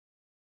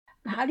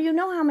how do you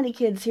know how many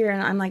kids here?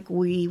 And I'm like,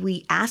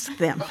 we ask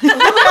them.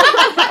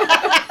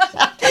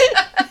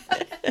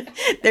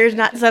 There's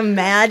not some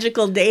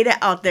magical data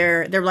out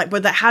there. They're like,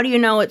 but how do you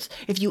know it's,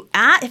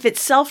 if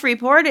it's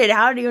self-reported,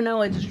 how do you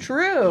know it's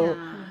true?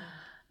 Yeah.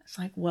 It's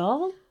like,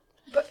 well,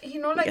 but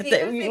like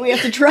we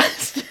have to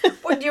trust.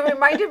 What you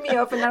reminded me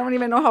of, and I don't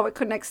even know how it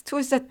connects to,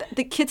 is that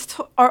the kids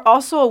are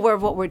also aware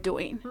of what we're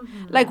doing.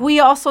 Mm-hmm. Like we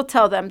also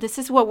tell them this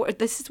is what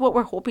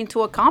we're hoping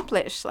to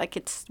accomplish. Like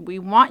we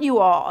want you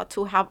all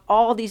to have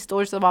all these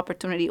doors of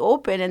opportunity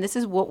open, and this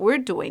is what we're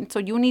doing. So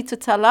you need to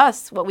tell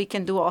us what we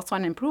can do also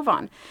and improve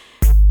on.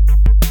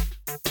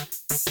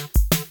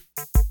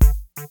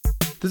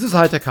 This is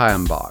High Tech High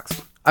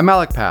Unboxed. I'm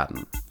Alec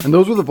Patton, and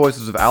those were the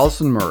voices of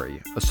Allison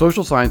Murray, a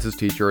social sciences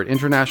teacher at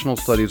International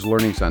Studies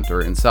Learning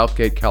Center in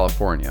Southgate,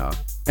 California,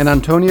 and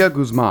Antonia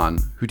Guzman,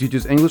 who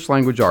teaches English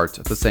language arts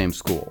at the same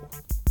school.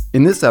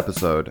 In this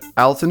episode,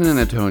 Allison and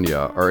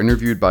Antonia are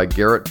interviewed by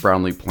Garrett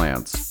Brownlee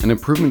Plants, an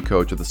improvement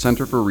coach at the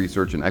Center for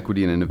Research in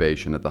Equity and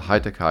Innovation at the High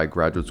Tech High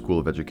Graduate School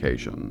of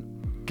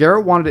Education.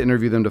 Garrett wanted to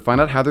interview them to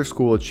find out how their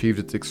school achieved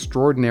its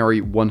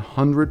extraordinary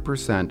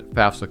 100%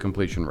 FAFSA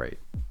completion rate.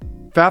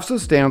 FAFSA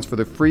stands for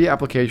the Free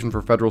Application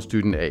for Federal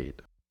Student Aid.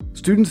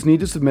 Students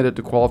need to submit it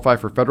to qualify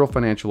for federal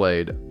financial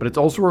aid, but it's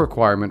also a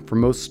requirement for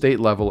most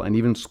state-level and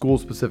even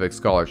school-specific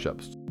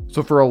scholarships.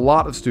 So for a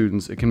lot of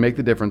students, it can make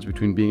the difference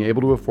between being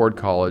able to afford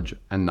college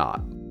and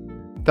not.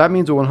 That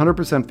means a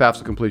 100%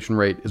 FAFSA completion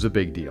rate is a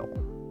big deal.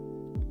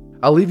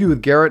 I'll leave you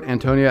with Garrett,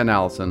 Antonia, and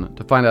Allison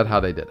to find out how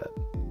they did it.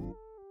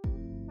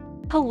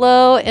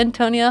 Hello,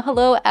 Antonia.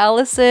 Hello,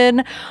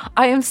 Allison.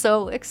 I am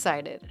so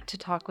excited to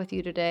talk with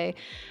you today,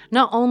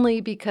 not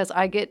only because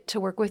I get to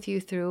work with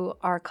you through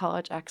our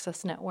college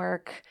access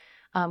network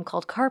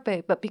called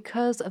CARPE, but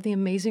because of the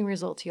amazing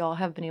results you all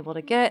have been able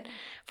to get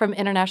from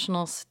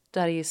International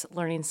Studies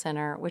Learning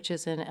Center, which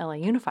is in LA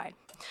Unified.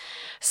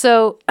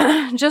 So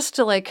just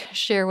to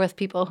share with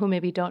people who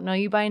maybe don't know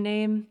you by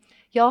name,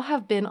 y'all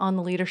have been on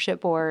the leadership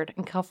board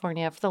in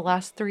California for the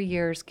last 3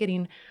 years,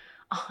 getting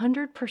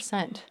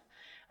 100%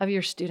 of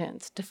your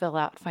students to fill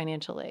out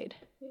financial aid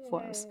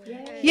forms.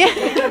 Yeah,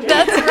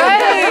 that's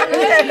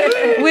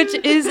right. Which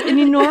is an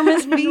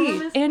enormous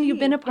feat. And you've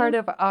been a part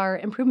of our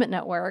improvement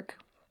network.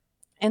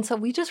 And so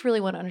we just really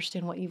want to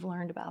understand what you've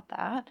learned about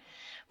that.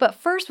 But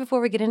first,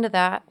 before we get into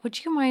that,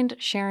 would you mind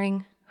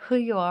sharing who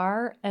you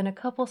are and a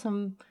couple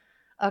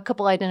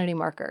identity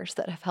markers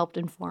that have helped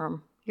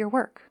inform your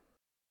work?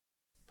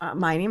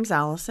 My name's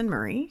Allison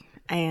Murray,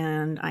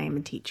 and I am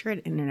a teacher at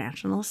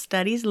International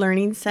Studies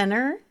Learning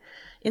Center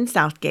in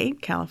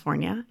Southgate,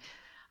 California.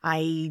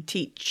 I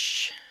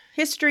teach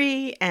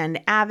history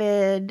and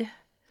AVID.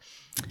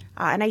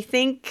 And I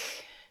think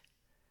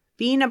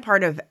being a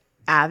part of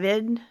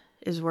AVID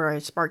is where I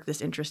sparked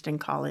this interest in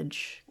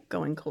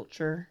college-going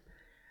culture.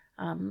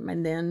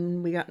 And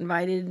then we got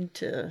invited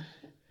to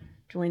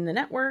join the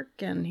network,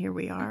 and here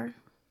we are.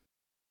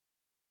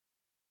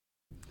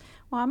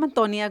 Well, I'm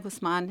Antonia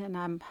Guzman, and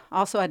I'm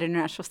also at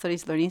International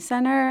Studies Learning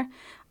Center.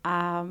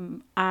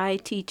 I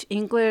teach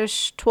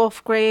English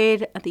 12th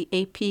grade at the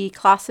AP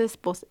classes,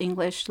 both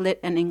English Lit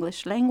and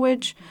English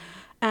Language.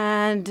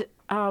 And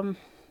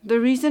the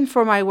reason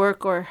for my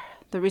work, or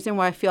the reason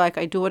why I feel like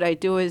I do what I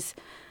do, is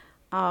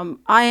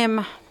I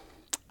am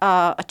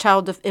a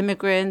child of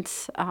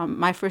immigrants.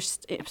 My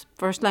first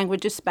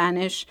language is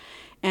Spanish,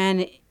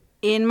 and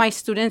in my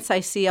students, I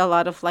see a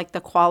lot of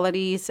the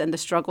qualities and the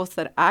struggles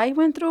that I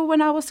went through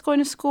when I was going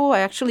to school. I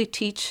actually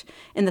teach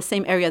in the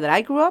same area that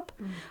I grew up.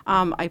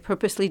 I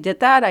purposely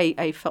did that.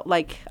 I felt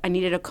like I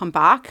needed to come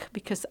back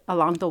because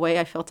along the way,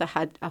 I felt I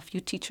had a few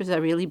teachers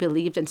that really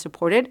believed and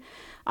supported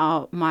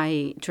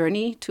my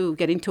journey to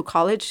getting to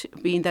college,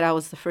 being that I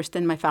was the first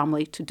in my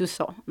family to do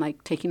so,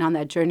 taking on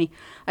that journey.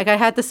 I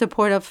had the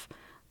support of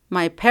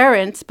my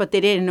parents, but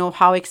they didn't know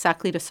how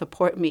exactly to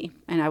support me.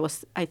 And I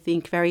was, I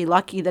think, very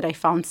lucky that I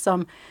found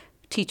some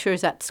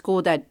teachers at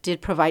school that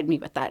did provide me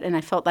with that. And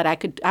I felt that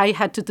I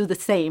had to do the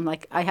same.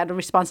 I had a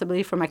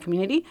responsibility for my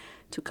community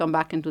to come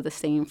back and do the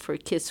same for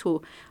kids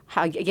who,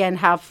 again,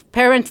 have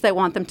parents that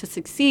want them to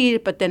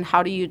succeed. But then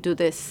how do you do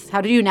this?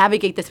 How do you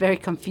navigate this very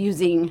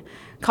confusing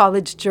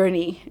college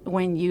journey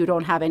when you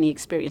don't have any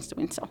experience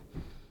doing so?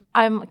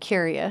 I'm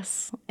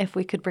curious if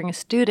we could bring a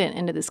student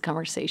into this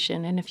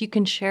conversation, and if you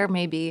can share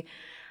maybe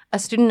a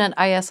student at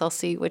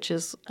ISLC, which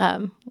is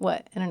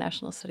what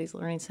International Studies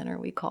Learning Center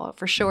we call it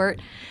for short,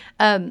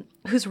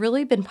 who's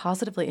really been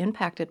positively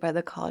impacted by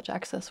the college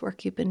access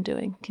work you've been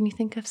doing. Can you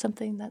think of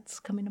something that's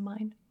coming to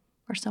mind,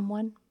 or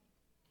someone?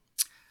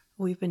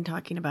 We've been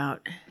talking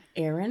about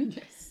Aaron.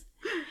 Yes.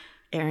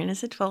 Aaron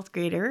is a 12th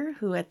grader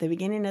who at the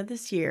beginning of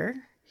this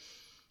year,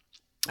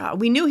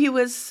 we knew he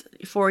was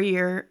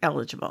 4-year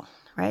eligible.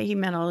 Right? He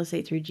met all his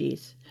A through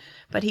G's.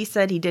 But he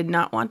said he did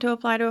not want to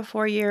apply to a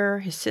 4-year.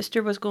 His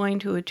sister was going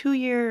to a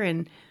 2-year,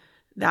 and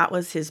that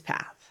was his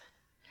path.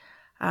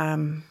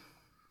 And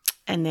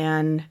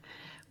then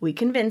we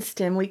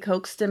convinced him, we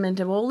coaxed him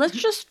into, well, let's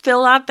just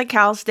fill out the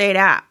Cal State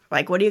app.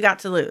 What do you got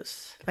to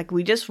lose?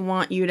 We just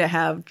want you to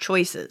have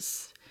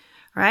choices.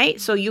 right?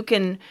 So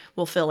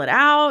we'll fill it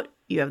out.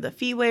 You have the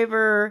fee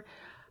waiver,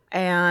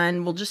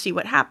 and we'll just see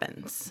what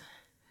happens.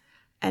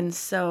 And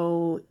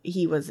so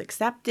he was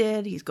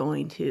accepted. He's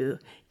going to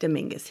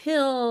Dominguez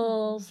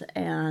Hills,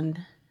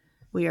 and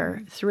we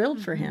are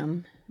thrilled for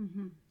him.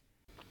 Mm-hmm.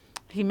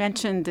 He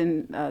mentioned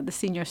in the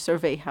senior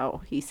survey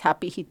how he's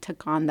happy he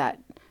took on that.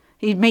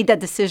 He made that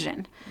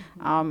decision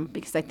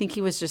because I think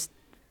he was just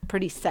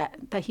pretty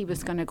set that he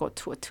was going to go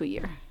to a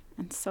 2-year.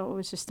 And so it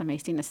was just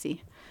amazing to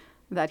see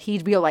that he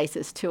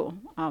realizes too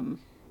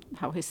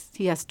how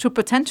he has true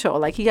potential.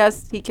 Like he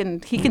can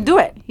do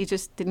it. He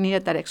just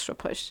needed that extra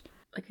push.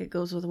 Like it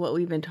goes with what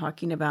we've been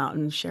talking about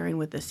and sharing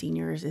with the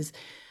seniors is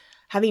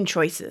having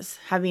choices,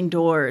 having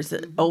doors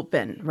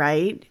open,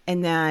 right?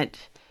 And that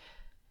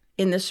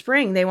in the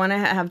spring, they want to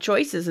have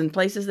choices and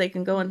places they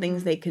can go and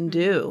things they can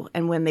do.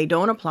 And when they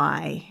don't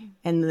apply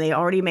and they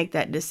already make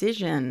that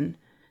decision,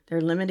 they're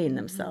limiting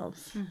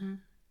themselves. Mm-hmm.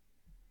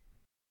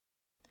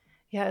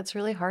 Yeah, it's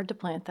really hard to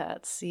plant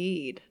that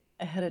seed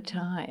ahead of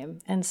time.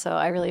 And so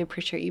I really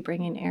appreciate you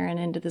bringing Aaron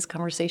into this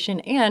conversation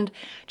and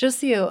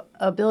just the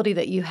ability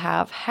that you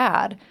have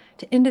had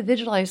to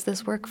individualize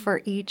this work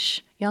for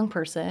each young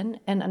person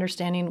and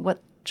understanding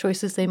what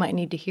choices they might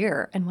need to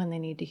hear and when they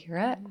need to hear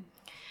it.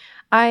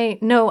 I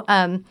know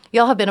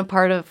y'all have been a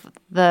part of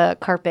the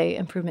Carpe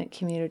improvement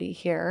community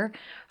here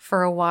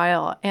for a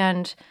while.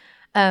 And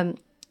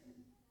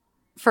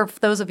for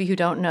those of you who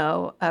don't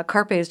know,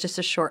 Carpe is just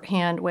a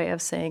shorthand way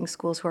of saying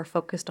schools who are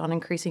focused on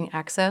increasing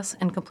access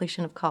and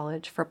completion of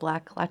college for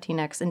Black,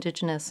 Latinx,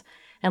 Indigenous,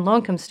 and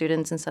low-income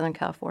students in Southern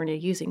California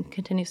using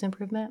continuous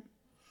improvement.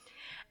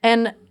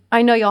 And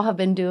I know y'all have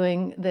been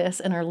doing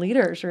this and are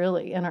leaders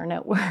really in our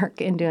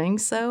network in doing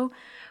so.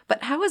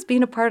 But how has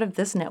being a part of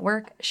this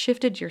network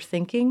shifted your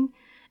thinking,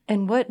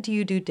 and what do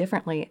you do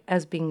differently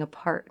as being a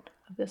part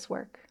of this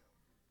work?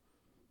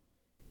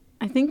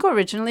 I think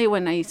originally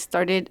when I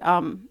started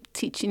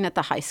teaching at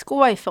the high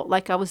school, I felt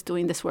like I was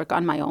doing this work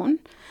on my own.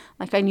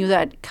 Like I knew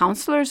that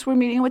counselors were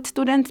meeting with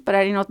students, but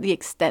I didn't know the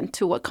extent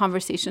to what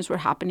conversations were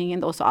happening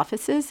in those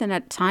offices. And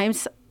at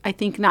times, I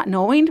think not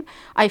knowing,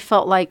 I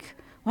felt like,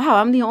 wow,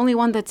 I'm the only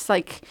one that's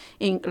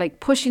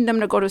pushing them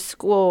to go to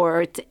school,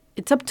 or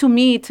it's up to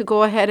me to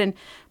go ahead and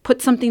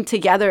put something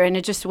together. And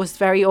it just was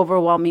very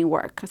overwhelming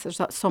work because there's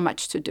so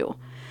much to do.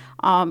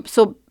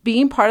 So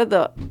being part of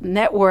the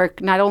network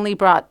not only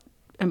brought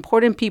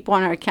important people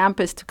on our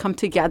campus to come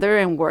together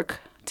and work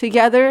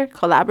together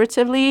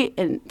collaboratively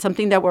in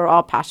something that we're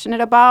all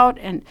passionate about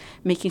and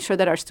making sure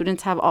that our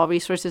students have all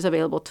resources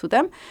available to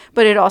them.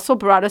 But it also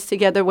brought us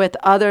together with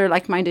other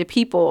like-minded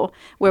people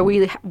where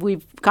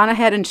we've gone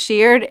ahead and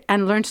shared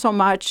and learned so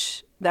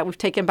much that we've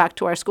taken back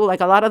to our school. Like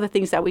a lot of the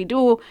things that we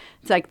do,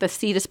 it's like the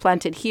seed is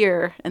planted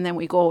here and then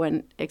we go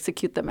and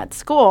execute them at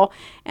school.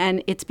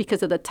 And it's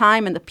because of the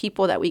time and the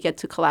people that we get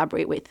to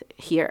collaborate with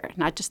here,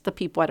 not just the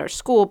people at our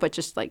school, but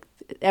just like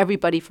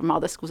everybody from all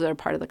the schools that are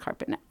part of the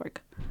Carpet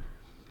Network.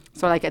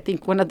 So like I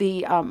think one of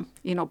the,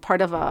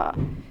 part of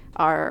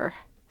our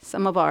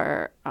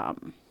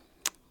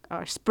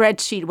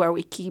spreadsheet where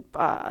we keep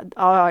all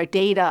our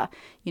data,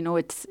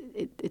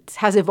 it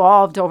has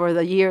evolved over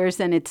the years,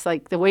 and it's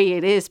like the way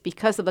it is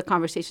because of the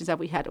conversations that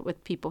we had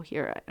with people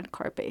here at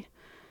Carpe.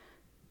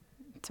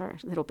 It's our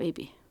little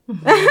baby.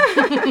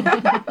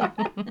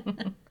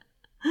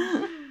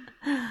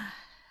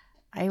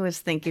 I was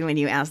thinking when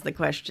you asked the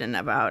question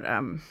about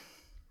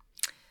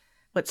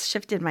what's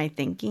shifted my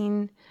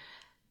thinking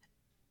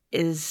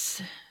is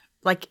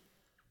like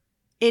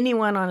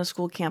anyone on a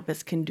school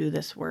campus can do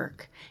this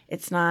work.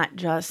 It's not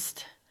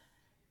just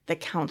the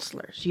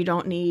counselors. You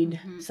don't need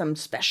some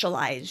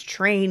specialized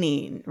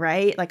training,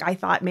 right? Like I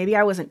thought maybe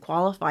I wasn't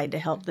qualified to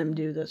help them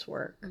do this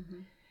work.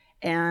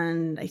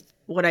 And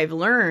what I've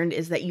learned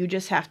is that you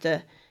just have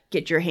to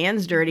get your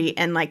hands dirty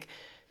and like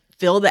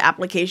fill the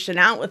application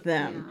out with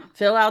them,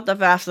 fill out the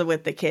FAFSA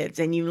with the kids,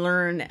 and you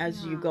learn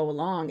as you go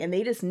along. And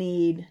the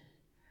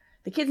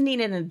kids need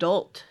an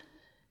adult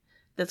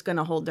that's going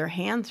to hold their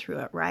hand through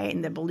it, right?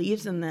 And that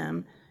believes in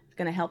them. It's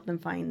going to help them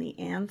find the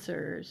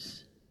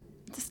answers.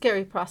 It's a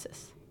scary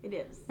process. It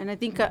is. And I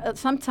think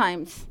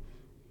sometimes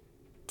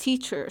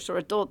teachers or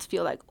adults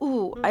feel like,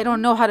 ooh, I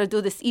don't know how to do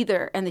this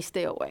either, and they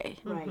stay away.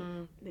 Right.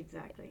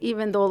 Exactly.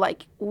 Even though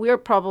like we're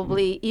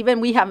probably,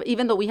 even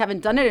though we haven't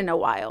done it in a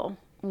while,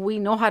 we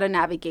know how to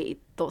navigate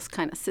those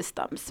kind of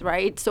systems,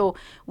 right? So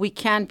we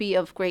can be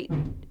of great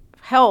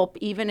help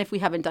even if we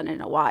haven't done it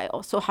in a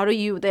while. So how do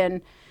you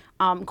then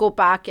go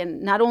back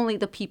and not only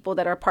the people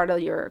that are part of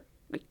your,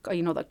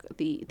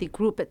 the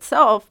group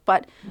itself,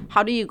 but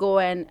how do you go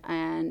in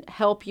and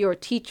help your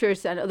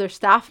teachers and other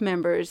staff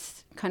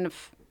members kind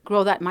of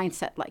grow that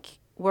mindset? Like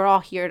we're all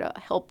here to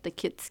help the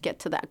kids get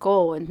to that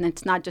goal. And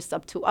it's not just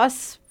up to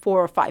us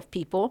 4 or 5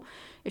 people.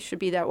 It should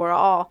be that we're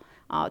all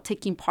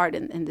taking part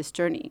in this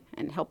journey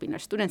and helping our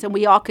students. And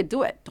we all could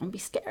do it. Don't be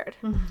scared.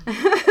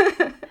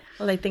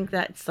 Well, I think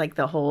that's like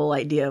the whole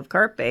idea of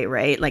Carpe,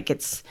 right? Like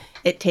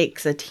it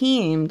takes a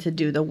team to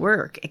do the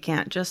work. It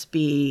can't just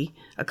be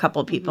a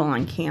couple people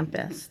on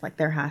campus. Like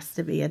there has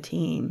to be a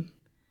team.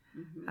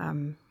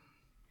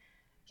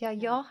 Yeah,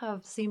 y'all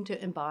have seemed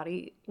to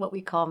embody what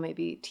we call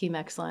maybe team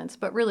excellence,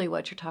 but really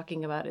what you're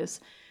talking about is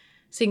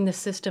seeing the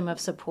system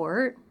of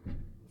support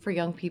for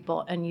young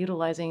people and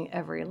utilizing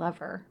every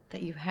lever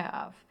that you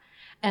have.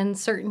 And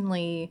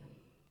certainly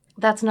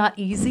that's not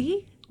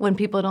easy when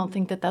people don't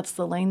think that that's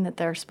the lane that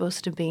they're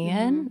supposed to be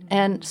in.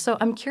 And so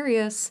I'm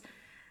curious,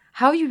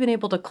 how have you been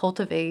able to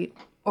cultivate,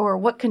 or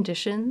what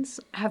conditions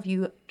have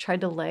you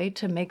tried to lay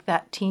to make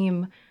that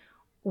team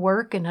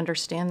work and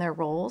understand their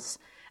roles?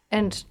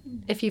 And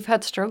if you've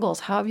had struggles,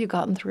 how have you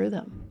gotten through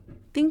them? I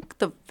think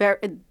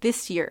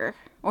this year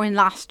or in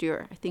last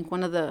year, I think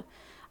one of the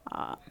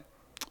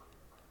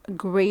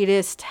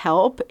greatest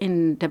help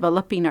in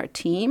developing our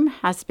team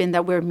has been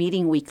that we're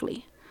meeting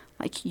weekly.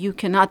 Like, you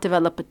cannot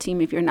develop a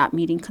team if you're not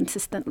meeting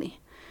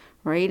consistently,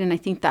 right? And I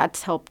think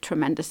that's helped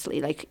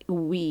tremendously. Like,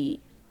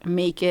 we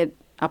make it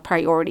a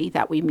priority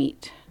that we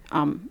meet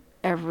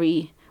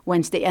every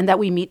Wednesday and that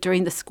we meet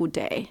during the school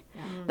day.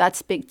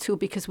 That's big too,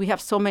 because we have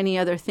so many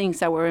other things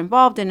that we're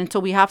involved in. And so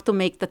we have to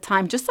make the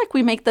time, just like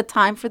we make the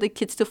time for the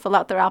kids to fill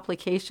out their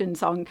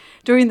applications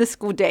during the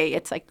school day.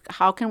 It's like,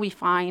 how can we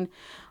find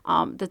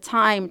the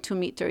time to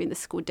meet during the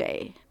school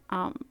day?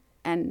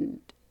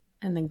 And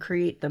then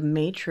create the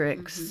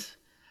matrix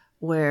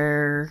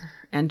where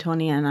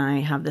Antonia and I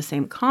have the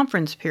same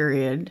conference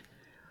period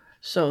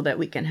so that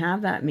we can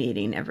have that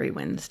meeting every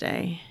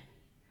Wednesday.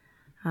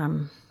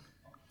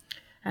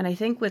 And I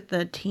think with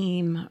the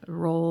team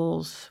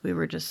roles, we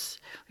were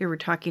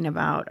talking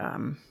about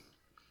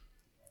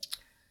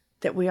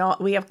that we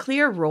have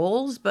clear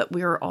roles, but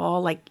we are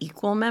all like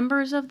equal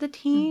members of the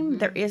team.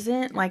 There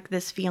isn't like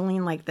this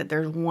feeling like that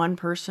there's one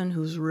person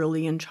who's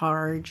really in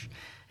charge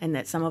and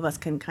that some of us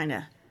can kind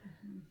of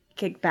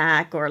kick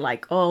back or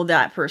like, oh,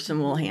 that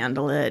person will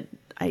handle it.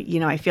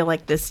 I feel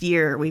like this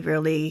year we've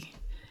really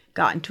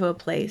gotten to a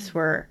place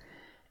where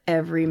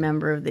every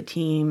member of the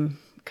team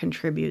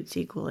contributes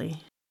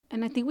equally.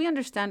 And I think we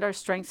understand our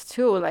strengths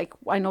too. Like,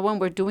 I know when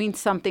we're doing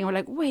something, we're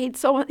like, wait,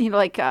 so,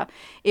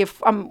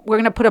 if we're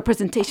going to put a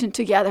presentation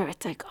together,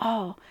 it's like,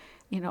 oh,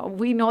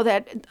 we know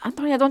that,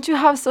 Antonia, don't you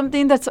have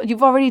something that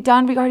you've already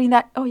done regarding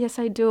that? Oh, yes,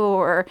 I do.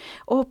 Or,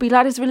 oh,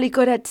 Pilar is really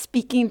good at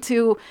speaking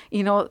to,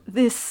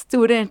 this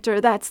student or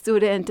that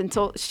student. And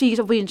so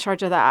she'll be in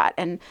charge of that.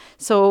 And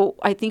so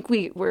I think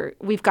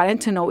we've gotten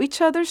to know each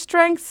other's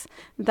strengths,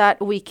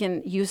 that we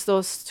can use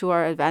those to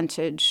our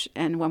advantage.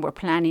 And when we're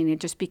planning,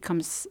 it just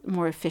becomes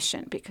more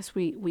efficient because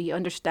we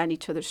understand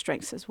each other's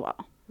strengths as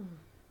well.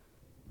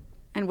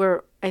 And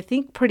we're, I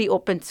think, pretty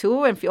open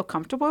to and feel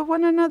comfortable with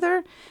one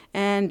another.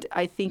 And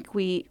I think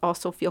we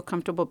also feel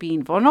comfortable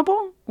being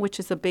vulnerable, which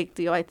is a big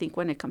deal, I think,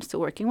 when it comes to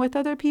working with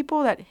other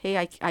people, that,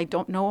 hey, I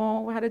don't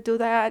know how to do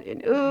that.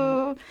 And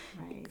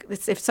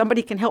if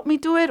somebody can help me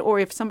do it, or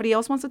if somebody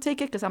else wants to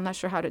take it, because I'm not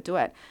sure how to do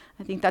it.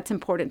 I think that's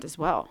important as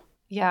well.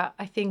 Yeah,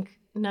 I think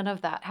none of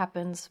that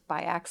happens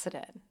by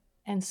accident.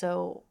 And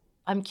so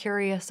I'm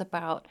curious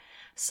about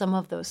some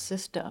of those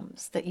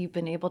systems that you've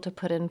been able to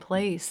put in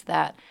place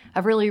that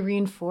have really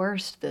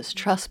reinforced this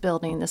trust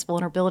building, this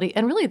vulnerability,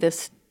 and really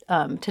this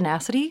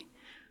tenacity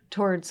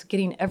towards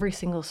getting every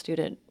single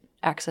student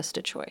access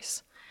to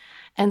choice.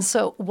 And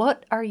so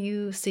what are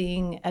you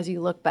seeing as you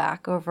look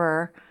back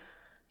over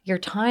your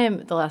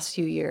time the last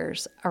few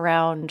years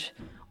around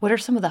what are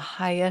some of the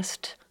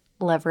highest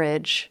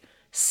leverage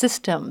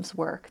systems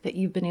work that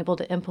you've been able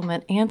to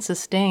implement and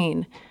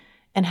sustain,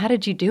 and how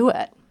did you do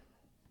it?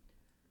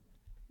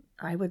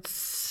 I would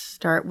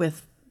start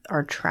with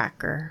our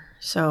tracker.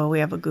 So we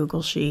have a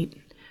Google Sheet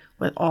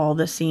with all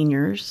the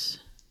seniors,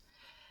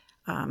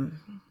 and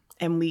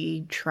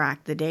we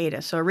track the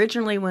data. So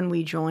originally when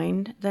we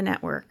joined the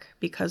network,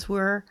 because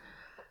we're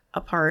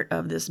a part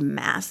of this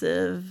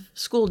massive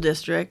school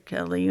district,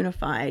 LA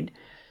Unified,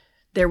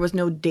 there was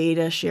no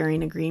data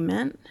sharing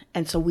agreement.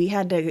 And so we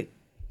had to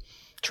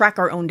track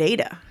our own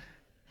data.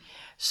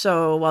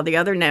 So while the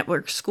other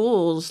network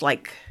schools,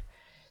 like,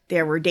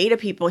 there were data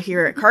people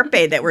here at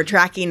Carpe that were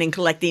tracking and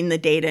collecting the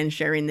data and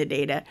sharing the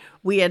data,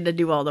 we had to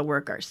do all the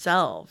work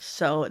ourselves.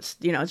 So it's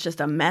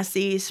just a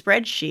messy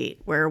spreadsheet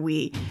where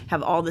we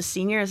have all the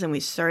seniors, and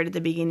we start at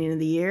the beginning of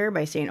the year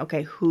by saying,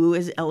 okay, who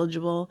is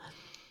eligible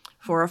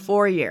for a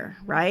 4-year,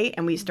 right?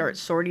 And we start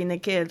sorting the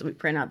kids. We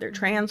print out their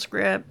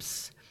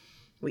transcripts,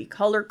 we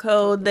color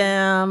code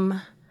them,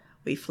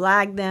 we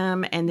flag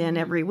them, and then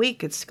every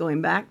week it's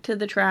going back to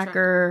the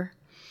tracker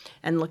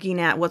and looking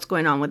at what's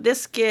going on with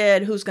this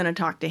kid, who's going to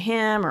talk to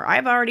him, or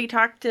I've already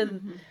talked to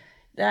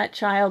that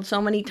child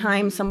so many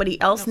times, somebody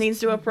else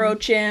needs to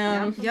approach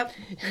him. Yep.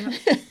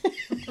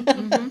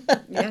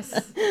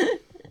 Yes.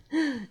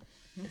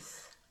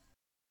 Yes.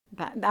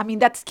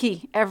 That's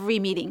key. Every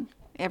meeting,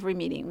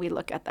 we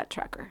look at that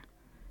tracker.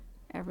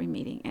 Every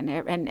meeting.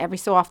 And every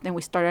so often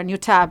we start a new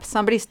tab.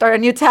 Somebody start a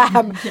new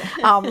tab.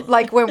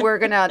 Like when we're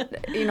going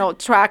to,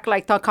 track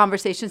like the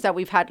conversations that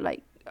we've had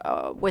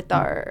with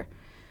our...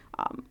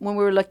 when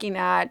we were looking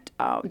at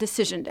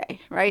decision day,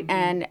 right?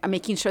 And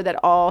making sure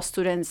that all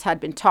students had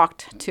been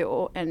talked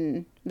to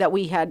and that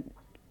we had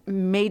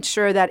made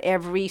sure that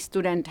every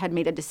student had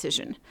made a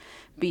decision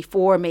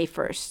before May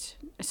 1st.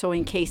 So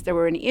in case there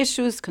were any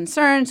issues,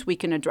 concerns, we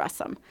can address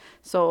them.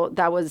 So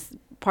that was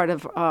part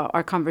of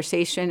our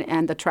conversation,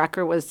 and the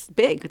tracker was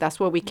big. That's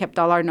where we kept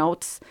all our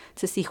notes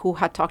to see who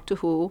had talked to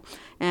who,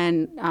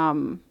 and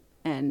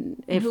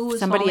if who was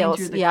somebody falling else,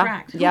 through the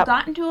cracks. Who yep.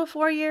 got into a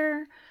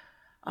 4-year,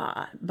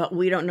 but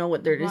we don't know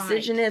what their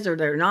decision is, or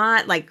they're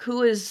not. Like,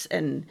 who is,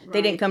 and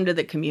they didn't come to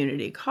the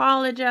community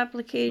college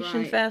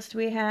application fest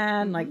we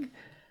had. Like,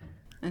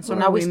 and so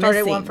now we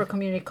started one for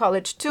community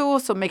college too.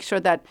 So make sure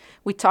that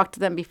we talk to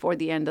them before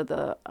the end of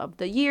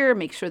the year.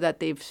 Make sure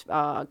that they've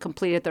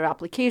completed their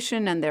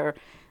application and they're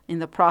in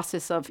the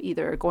process of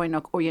either going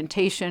to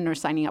orientation or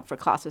signing up for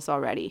classes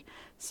already.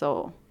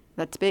 So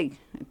that's big.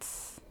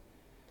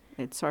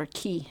 It's our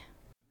key.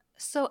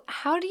 So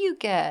how do you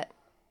get,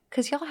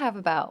 because y'all have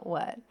about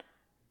what?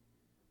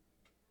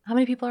 How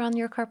many people are on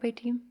your Carpe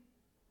team?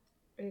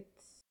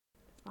 It's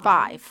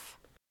 5.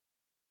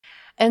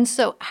 And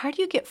so how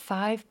do you get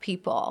 5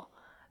 people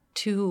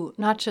to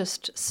not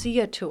just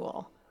see a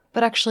tool,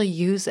 but actually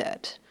use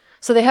it?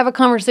 So they have a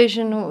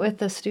conversation with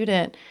the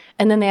student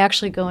and then they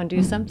actually go and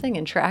do something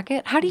and track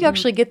it. How do you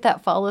actually get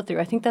that follow through?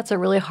 I think that's a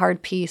really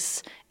hard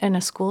piece in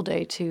a school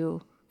day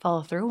to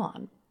follow through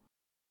on.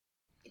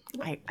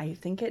 I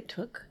think it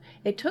took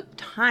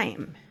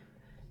time.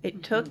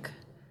 It took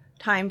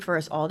time for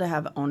us all to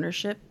have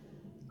ownership.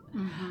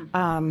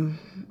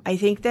 I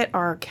think that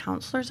our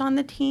counselors on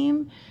the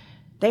team,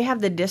 they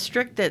have the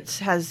district that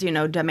has,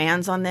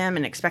 demands on them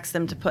and expects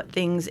them to put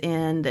things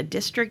in the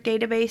district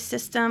database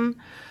system.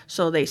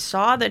 So they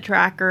saw the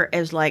tracker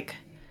as like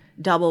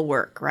double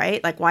work,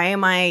 right? Like,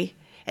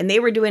 and they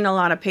were doing a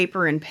lot of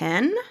paper and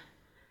pen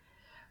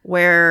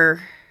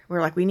where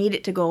we're like, we need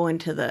it to go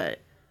into the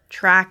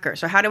tracker.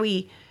 So how do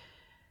we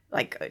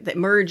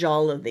merge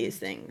all of these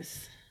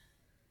things?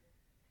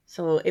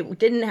 So it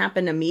didn't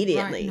happen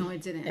immediately. Right. No,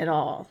 it didn't. At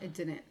all. It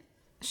didn't.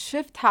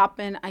 Shift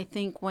happened, I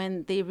think,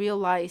 when they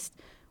realized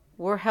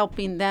we're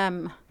helping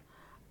them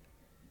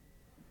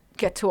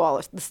get to all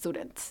of the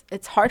students.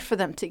 It's hard for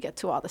them to get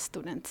to all the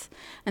students.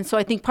 And so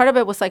I think part of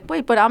it was like,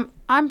 wait, but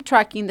I'm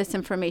tracking this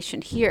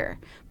information here,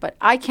 but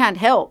I can't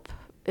help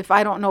if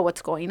I don't know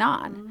what's going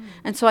on.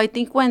 And so I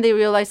think when they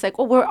realized like,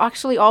 oh, we're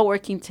actually all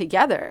working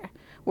together.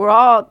 We're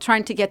all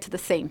trying to get to the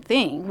same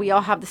thing. We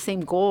all have the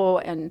same goal.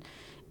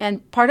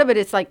 And part of it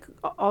is like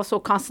also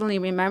constantly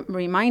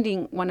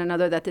reminding one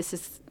another that this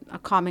is a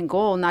common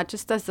goal, not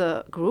just as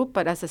a group,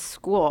 but as a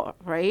school,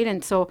 right?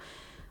 And so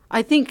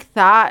I think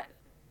that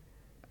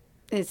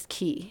is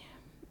key,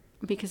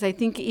 because I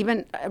think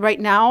even right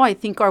now, I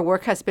think our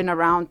work has been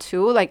around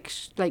too, like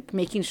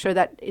making sure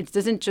that it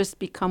doesn't just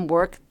become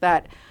work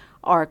that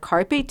our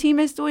Carpe team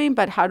is doing,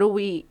 but how do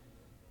we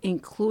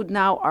include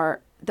now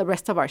the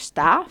rest of our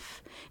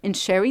staff in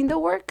sharing the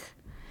work?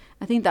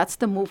 I think that's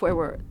the move where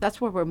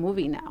we're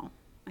moving now,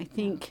 I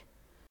think.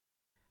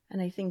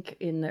 And I think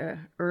in the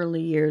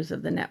early years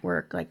of the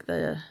network, like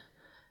the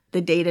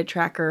data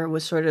tracker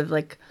was sort of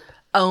like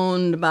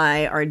owned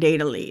by our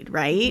data lead,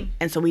 right?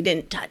 And so we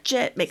didn't touch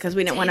it because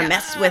we didn't want to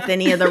mess with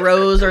any of the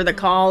rows or the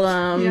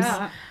columns.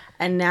 Yeah.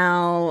 And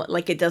now,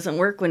 like, it doesn't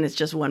work when it's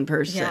just one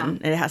person.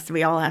 Yeah. It has to.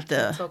 We all have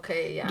to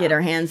get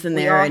our hands in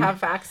there. We all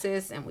have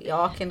faxes, and we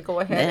all can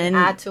go ahead and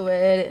add to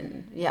it,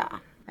 and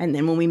And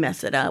then when we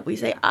mess it up, we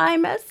say, I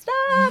messed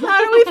up.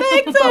 How do we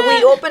fix it? But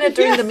we open it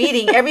during the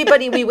meeting.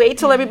 We wait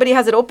till everybody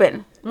has it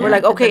open. We're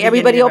like, okay,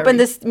 everybody open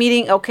this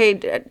meeting. Okay,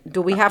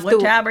 do we have to?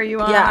 What tab are you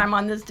on? Yeah. I'm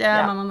on this tab.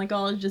 Yeah. I'm on the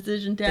college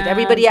decision tab. Did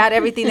everybody add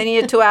everything they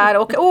needed to add?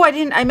 Okay. Oh, I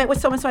didn't. I met with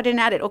so-and-so. I didn't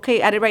add it.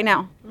 Okay, add it right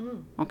now.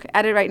 Okay,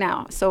 add it right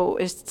now. So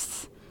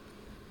it's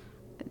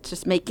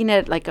just making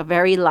it like a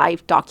very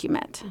live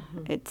document.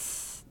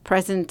 It's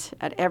present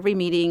at every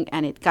meeting,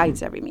 and it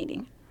guides every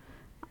meeting.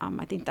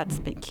 I think that's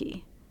been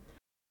key.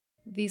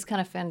 These kind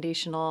of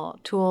foundational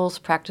tools,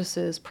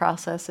 practices,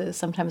 processes,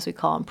 sometimes we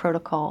call them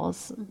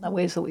protocols,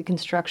 ways that we can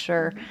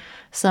structure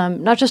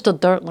some, not just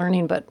adult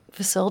learning, but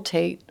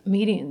facilitate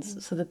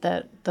meetings so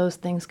that those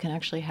things can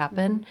actually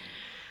happen,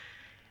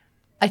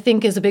 I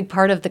think is a big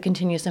part of the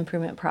continuous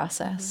improvement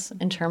process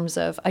in terms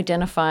of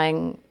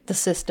identifying the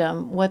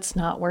system, what's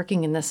not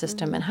working in the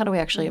system, and how do we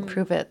actually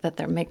improve it that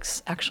there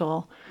makes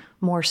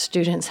more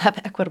students have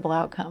equitable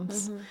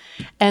outcomes.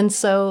 And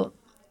so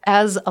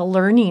as a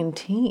learning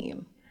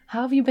team,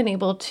 how have you been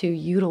able to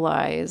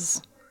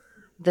utilize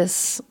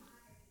this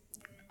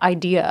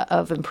idea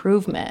of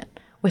improvement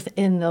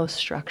within those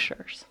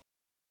structures?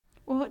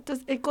 Well,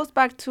 it goes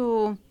back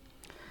to,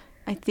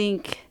 I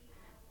think,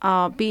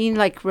 being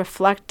like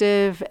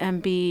reflective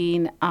and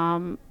being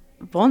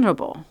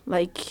vulnerable.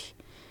 Like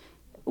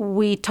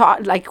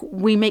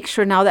we make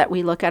sure now that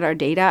we look at our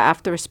data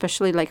after,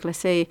 especially like, let's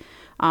say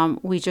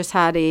we just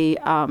had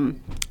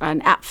an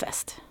app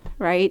fest,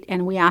 right?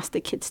 And we asked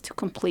the kids to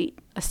complete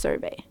a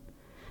survey.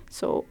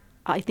 So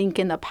I think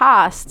in the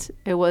past,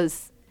 it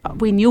was,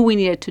 we knew we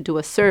needed to do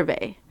a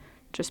survey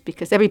just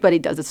because everybody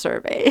does a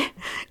survey.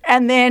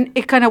 And then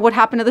it kind of what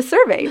happened to the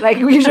survey. Like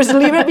we just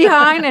leave it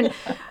behind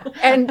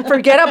and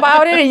forget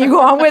about it, and you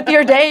go on with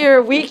your day,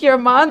 your week, your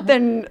month,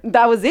 and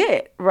that was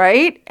it,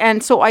 right?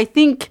 And so I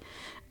think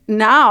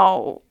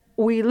now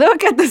we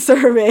look at the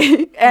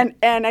survey, and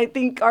I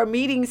think our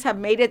meetings have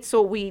made it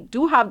so we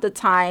do have the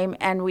time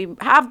and we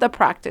have the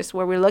practice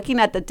where we're looking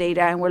at the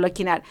data and we're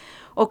looking at,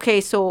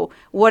 okay, so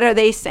what are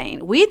they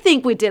saying? We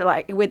think we did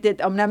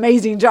an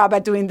amazing job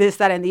at doing this,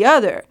 that, and the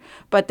other,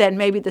 but then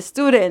maybe the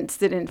students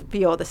didn't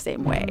feel the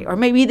same way, or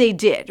maybe they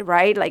did,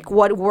 right? Like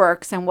what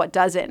works and what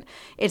doesn't.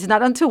 It's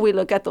not until we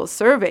look at those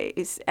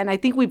surveys, and I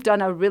think we've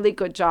done a really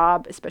good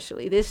job,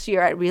 especially this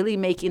year, at really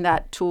making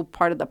that tool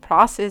part of the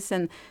process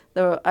and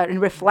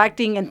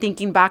reflecting and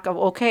thinking back of,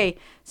 okay,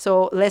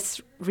 so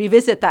let's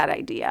revisit that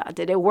idea.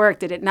 Did it work?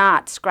 Did it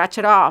not? Scratch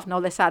it off. No,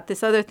 let's add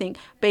this other thing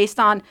based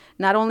on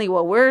not only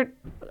what we're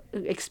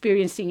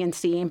experiencing and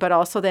seeing, but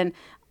also then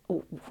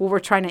who we're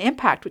trying to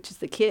impact, which is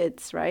the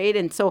kids, right?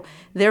 And so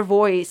their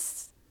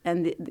voice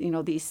and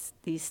these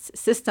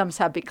systems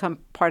have become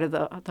part of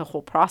the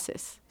whole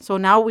process. So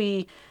now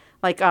we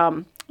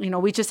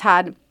we just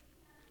had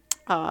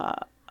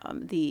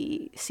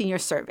the senior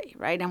survey,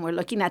 right? And we're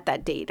looking at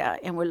that data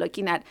and we're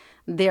looking at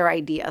their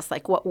ideas,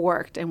 like what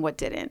worked and what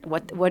didn't,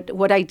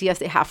 what ideas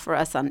they have for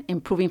us on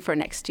improving for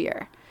next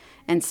year.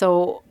 And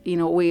so,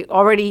 we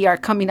already are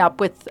coming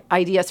up with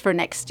ideas for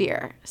next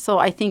year. So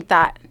I think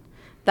that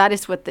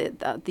is what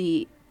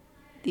the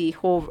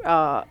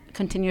whole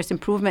continuous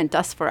improvement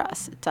does for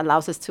us. It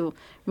allows us to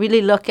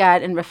really look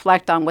at and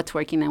reflect on what's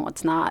working and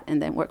what's not,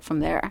 and then work from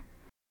there.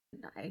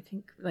 I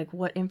think, like,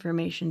 what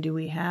information do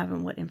we have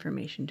and what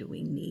information do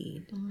we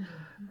need,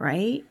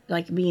 right?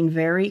 Like, being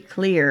very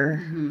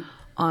clear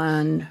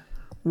on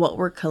what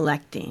we're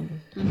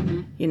collecting.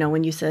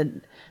 When you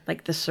said,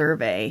 like, the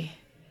survey,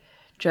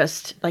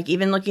 just, like,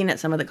 even looking at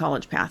some of the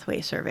college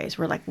pathway surveys,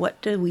 we're like,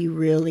 what do we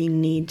really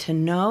need to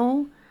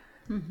know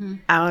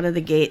out of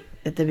the gate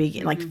at the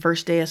beginning, like,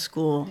 first day of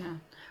school,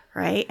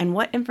 right? And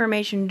what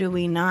information do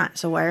we not?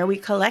 So why are we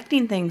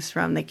collecting things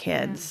from the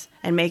kids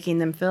and making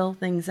them fill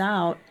things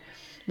out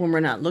when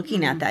we're not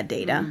looking at that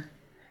data,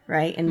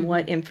 right? And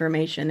what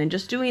information? And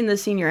just doing the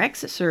senior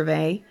exit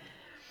survey,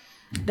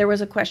 there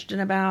was a question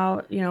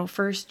about,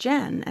 first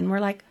gen. And we're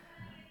like,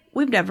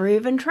 we've never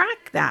even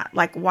tracked that.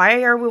 Like,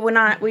 why are we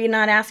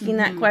not asking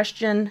that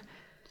question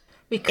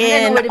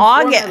in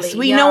August?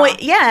 We know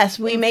it. Yes,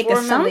 we make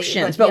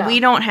assumptions, but we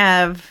don't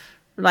have,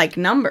 like,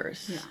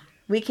 numbers. Yeah.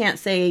 We can't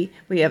say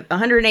we have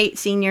 108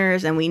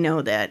 seniors and we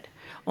know that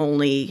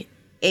only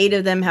 8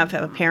 of them have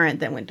a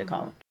parent that went to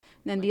college.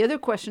 And the other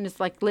question is,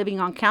 like,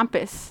 living on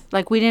campus.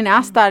 Like, we didn't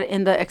ask that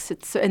in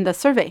the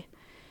survey,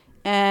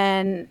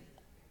 and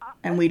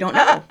we don't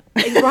know,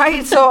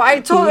 right? So I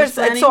told her,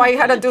 so I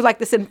had to do, like,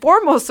 this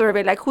informal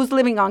survey, like, who's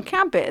living on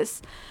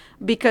campus,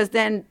 because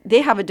then they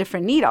have a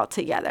different need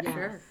altogether.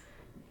 Sure.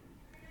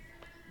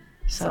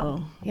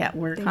 So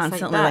we're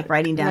constantly like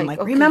writing down, like,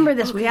 okay, remember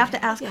this. Okay, we have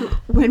to ask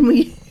when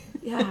we.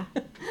 Yeah.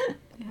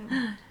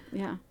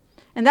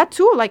 And that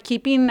too, like,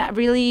 keeping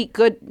really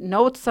good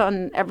notes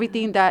on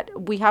everything, that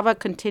we have a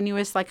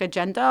continuous, like,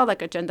 agenda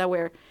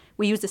where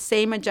we use the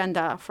same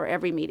agenda for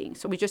every meeting.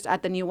 So we just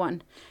add the new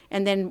one.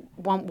 And then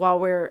while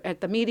we're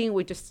at the meeting,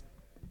 we just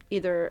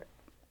either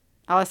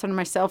Allison or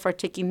myself are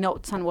taking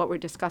notes on what we're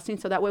discussing.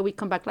 So that way we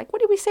come back, like,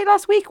 what did we say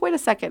last week? Wait a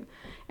second.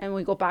 And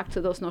we go back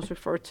to those notes,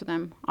 refer to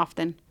them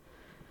often.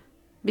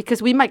 Because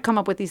we might come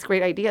up with these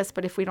great ideas,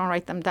 but if we don't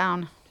write them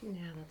down.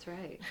 Yeah, that's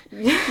right.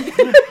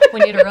 We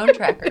need our own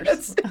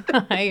trackers.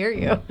 I hear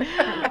you.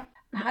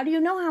 How do you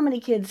know how many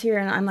kids here?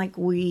 And I'm like,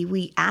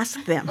 we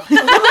ask them.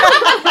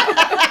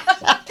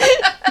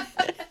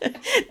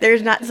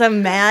 There's not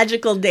some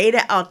magical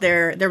data out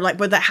there. They're like,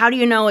 but how do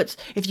you know if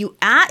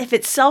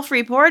it's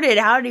self-reported,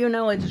 how do you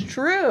know it's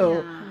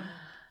true? Yeah.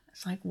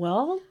 It's like,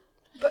 well,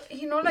 but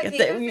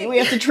we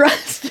have to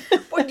trust.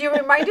 What you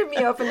reminded me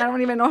of, and I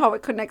don't even know how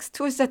it connects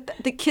to, is that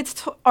the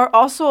kids are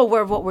also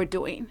aware of what we're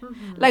doing.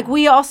 Like,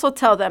 we also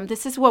tell them,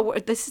 this is what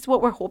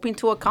we're hoping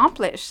to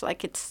accomplish.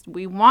 Like,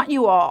 we want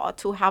you all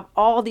to have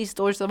all these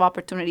doors of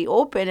opportunity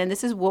open, and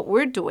this is what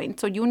we're doing.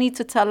 So you need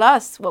to tell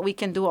us what we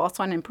can do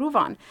also and improve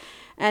on.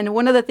 And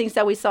one of the things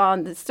that we saw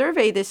in the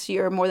survey this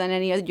year, more than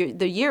any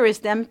other year, is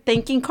them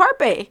thanking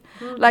Carpe.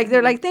 Like,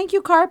 they're like, thank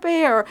you, Carpe,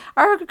 or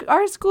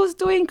our school's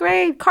doing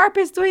great.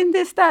 Carpe's doing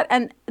this, that.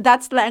 And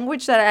that's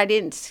language that I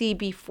didn't see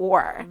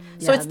before.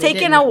 So it's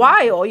taken a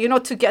while,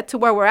 to get to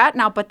where we're at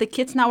now. But the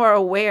kids now are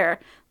aware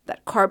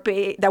that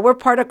we're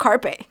part of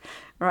Carpe,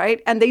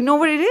 right? And they know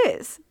what it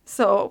is.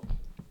 So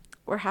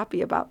we're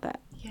happy about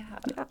that.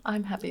 Yeah,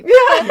 I'm happy about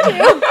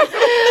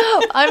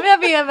that too. I'm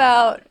happy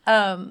about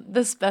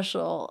the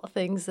special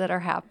things that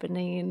are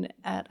happening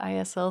at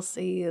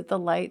ISLC, the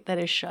light that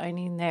is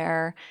shining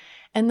there,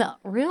 and the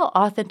real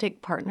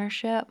authentic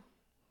partnership,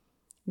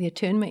 the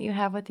attunement you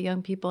have with the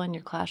young people in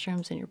your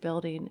classrooms and your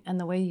building, and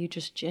the way you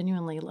just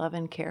genuinely love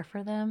and care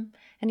for them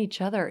and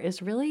each other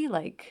is really,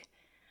 like,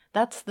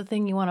 that's the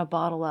thing you want to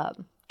bottle up.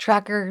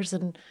 Trackers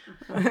and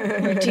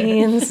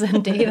routines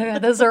and data,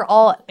 those are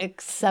all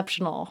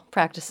exceptional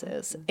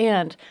practices,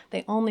 and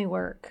they only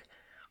work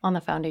on the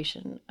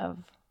foundation of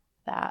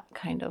that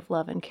kind of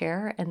love and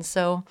care. And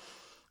so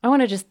I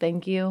want to just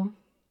thank you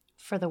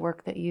for the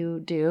work that you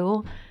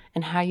do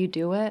and how you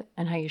do it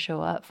and how you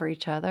show up for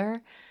each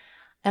other.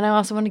 And I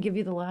also want to give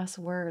you the last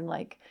word.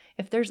 Like,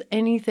 if there's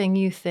anything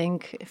you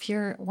think, if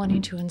you're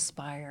wanting to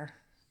inspire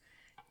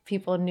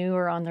people new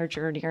or on their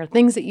journey or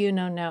things that you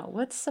know now,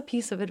 what's a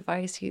piece of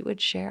advice you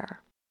would share?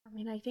 I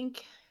mean, I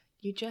think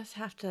you just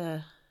have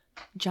to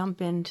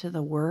jump into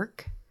the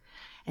work,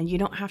 and you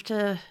don't have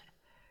to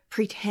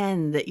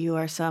pretend that you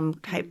are some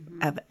type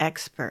of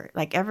expert.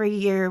 Like every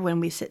year when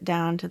we sit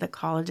down to the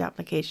college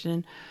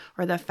application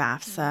or the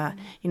FAFSA,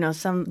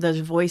 there's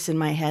a voice in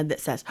my head that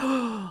says,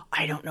 oh,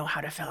 I don't know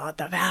how to fill out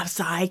the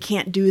FAFSA. I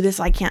can't do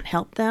this. I can't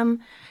help them.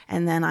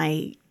 And then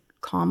I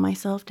calm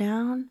myself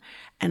down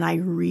and I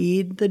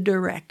read the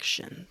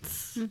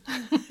directions.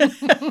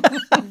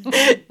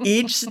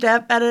 Each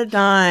step at a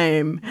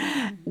time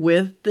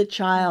with the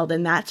child.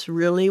 And that's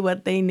really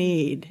what they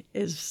need,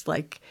 is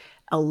like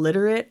a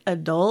literate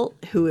adult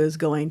who is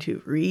going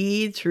to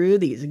read through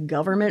these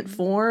government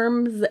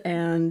forms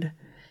and,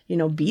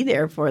 be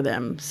there for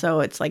them.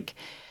 So it's like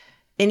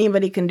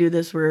anybody can do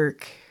this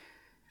work.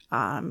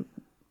 You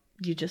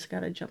just got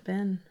to jump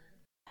in.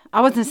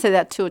 I was going to say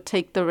that too,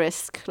 take the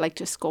risk, like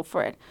just go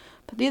for it.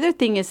 But the other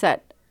thing is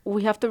that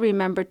we have to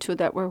remember too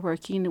that we're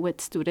working with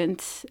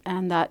students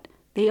and that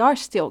they are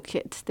still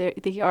kids.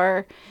 They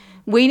are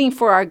waiting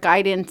for our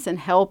guidance and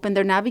help, and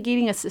they're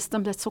navigating a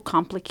system that's so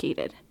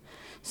complicated.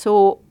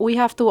 So we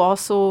have to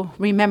also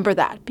remember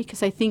that,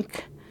 because I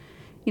think,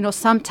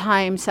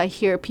 sometimes I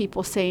hear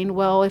people saying,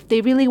 well, if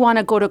they really want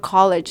to go to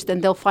college,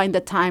 then they'll find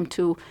the time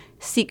to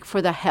seek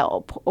for the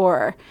help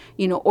or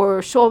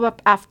show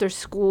up after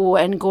school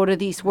and go to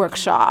these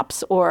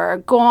workshops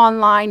or go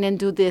online and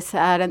do this,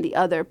 that, and the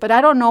other. But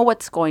I don't know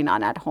what's going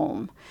on at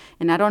home.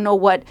 And I don't know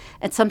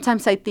and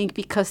sometimes I think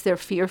because they're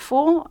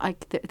fearful,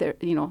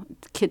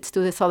 kids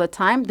do this all the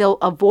time, they'll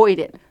avoid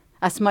it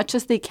as much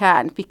as they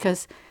can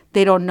because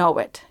they don't know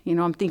it.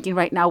 I'm thinking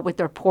right now with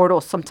their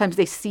portals, sometimes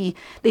they see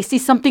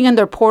something in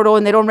their portal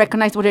and they don't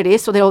recognize what it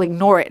is, so they'll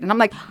ignore it. And I'm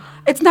like,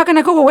 it's not going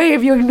to go away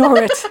if you ignore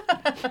it.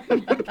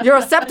 Your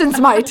acceptance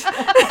might,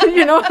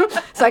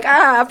 It's like,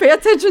 pay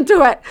attention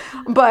to it.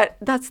 But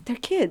that's their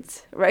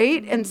kids,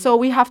 right? And so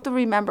we have to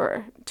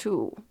remember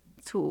to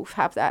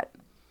have that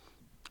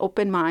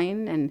open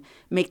mind and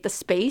make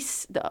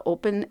the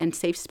open and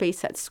safe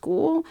space at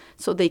school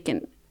so they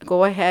can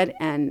go ahead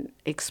and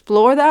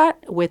explore that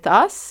with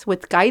us,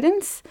 with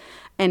guidance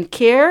and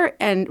care,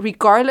 and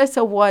regardless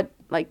of what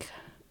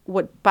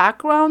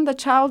background the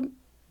child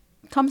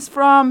comes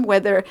from,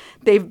 whether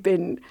they've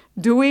been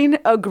doing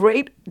a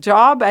great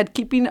job at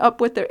keeping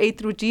up with their A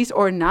through G's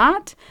or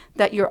not,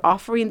 that you're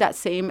offering that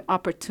same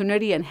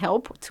opportunity and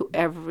help to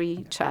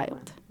every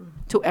child,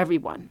 to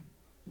everyone.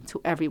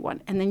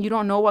 And then you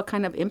don't know what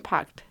kind of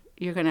impact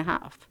you're going to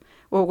have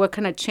or what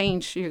kind of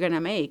change you're going to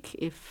make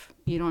if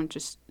you don't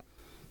just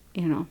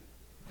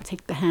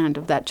take the hand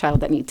of that child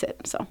that needs it.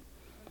 So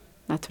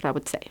that's what I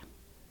would say.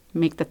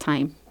 Make the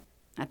time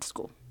at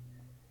school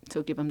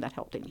to give them that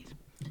help they need.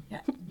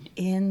 Yeah.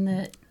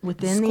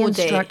 Within the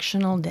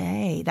instructional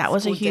day. That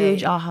was a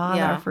huge aha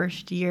our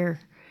first year.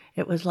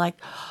 It was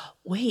like,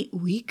 wait,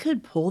 we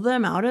could pull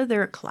them out of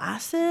their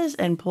classes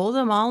and pull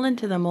them all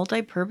into the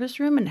multipurpose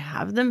room and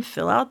have them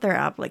fill out their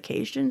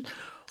applications.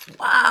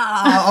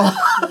 Wow.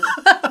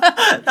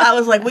 That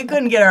was like, we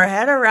couldn't get our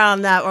head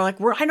around that. We're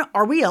like,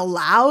 are we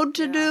allowed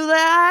to do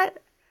that?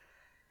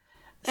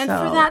 And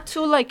for that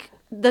too,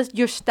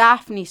 your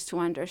staff needs to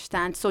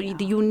understand. So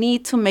you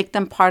need to make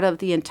them part of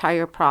the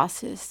entire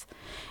process.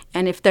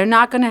 And if they're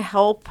not going to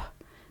help,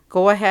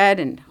 go ahead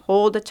and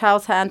hold the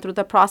child's hand through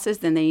the process,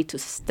 then they need to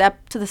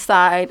step to the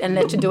side and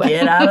let you do it.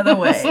 Get out of the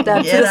way.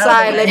 Step to the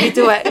side, let me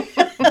do it.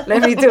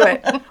 Let me do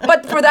it.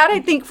 But for that, I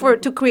think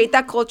to create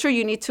that culture,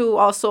 you need to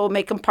also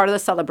make them part of the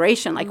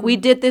celebration. Like, we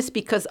did this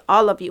because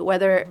all of you,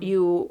 whether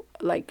you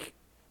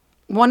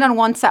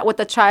one-on-one sat with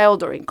a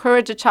child or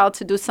encourage a child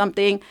to do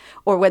something,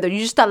 or whether you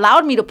just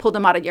allowed me to pull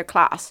them out of your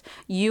class,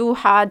 you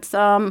had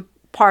some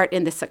part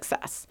in the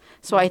success.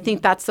 So I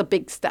think that's a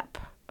big step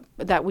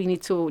that we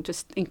need to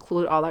just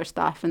include all our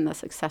staff in the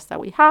success that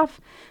we have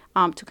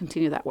to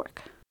continue that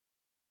work.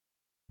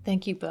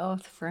 Thank you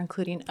both for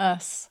including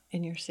us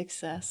in your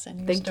success and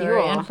your Thank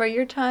story you and for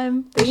your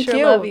time. Thank we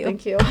you. Love you.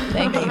 Thank you.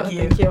 Thank you. Thank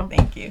you. Thank you.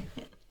 Thank you.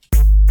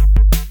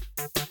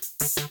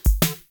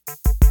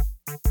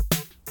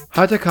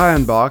 High Tech High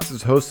Unboxed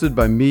is hosted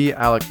by me,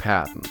 Alec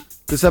Patton.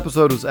 This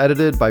episode was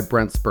edited by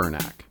Brent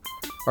Spurnack.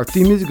 Our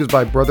theme music is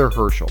by Brother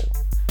Herschel.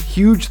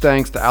 Huge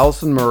thanks to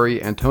Allison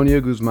Murray, Antonio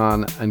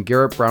Guzman, and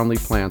Garrett Brownlee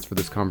Plants for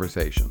this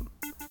conversation.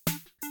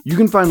 You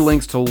can find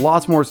links to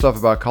lots more stuff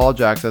about college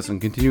access and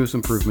continuous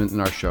improvement in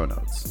our show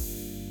notes.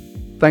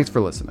 Thanks for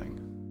listening.